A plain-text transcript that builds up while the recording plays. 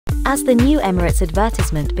As the new Emirates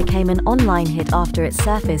advertisement became an online hit after it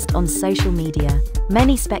surfaced on social media,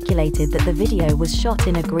 many speculated that the video was shot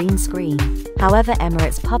in a green screen. However,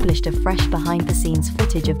 Emirates published a fresh behind-the-scenes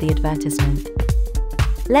footage of the advertisement.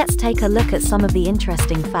 Let's take a look at some of the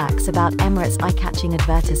interesting facts about Emirates' eye-catching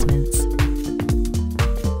advertisements.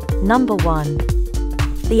 Number 1.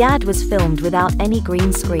 The ad was filmed without any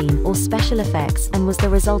green screen or special effects and was the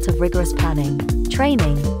result of rigorous planning,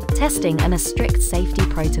 training, testing and a strict safety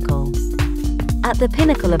protocol. At the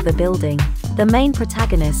pinnacle of the building, the main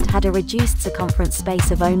protagonist had a reduced circumference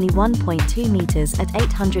space of only 1.2 meters at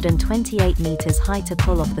 828 meters high to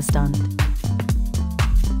pull off the stunt.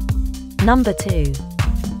 Number 2.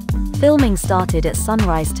 Filming started at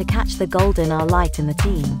sunrise to catch the golden hour light, and the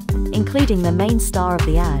team, including the main star of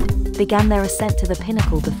the ad, began their ascent to the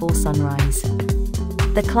pinnacle before sunrise.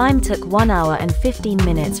 The climb took 1 hour and 15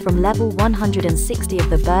 minutes from level 160 of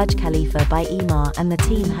the Burj Khalifa by Emirates, and the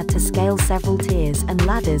team had to scale several tiers and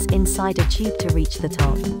ladders inside a tube to reach the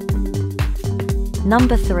top.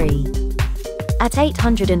 Number 3. At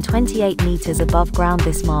 828 meters above ground,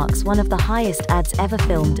 this marks one of the highest ads ever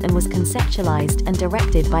filmed and was conceptualized and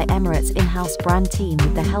directed by Emirates' in-house brand team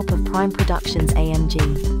with the help of Prime Productions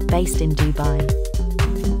AMG, based in Dubai.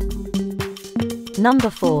 Number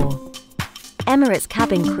 4. Emirates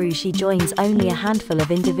cabin crew. She joins only a handful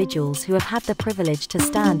of individuals who have had the privilege to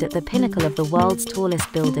stand at the pinnacle of the world's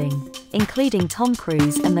tallest building, including Tom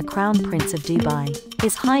Cruise and the Crown Prince of Dubai,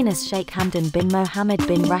 His Highness Sheikh Hamdan bin Mohammed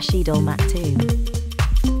bin Rashid Al Maktoum.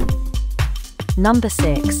 Number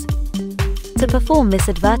 6. To perform this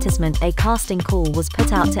advertisement, a casting call was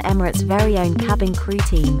put out to Emirates' very own cabin crew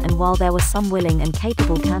team, and while there were some willing and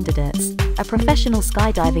capable candidates, a professional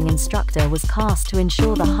skydiving instructor was cast to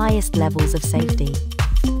ensure the highest levels of safety.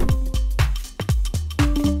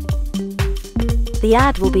 The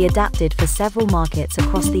ad will be adapted for several markets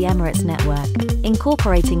across the Emirates network,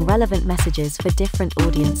 incorporating relevant messages for different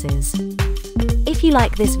audiences. If you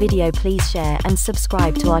like this video, please share and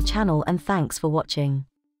subscribe to our channel, and thanks for watching.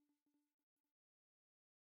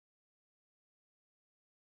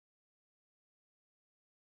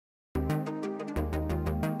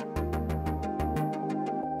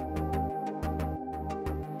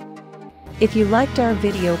 If you liked our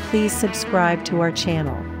video, please subscribe to our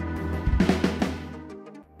channel.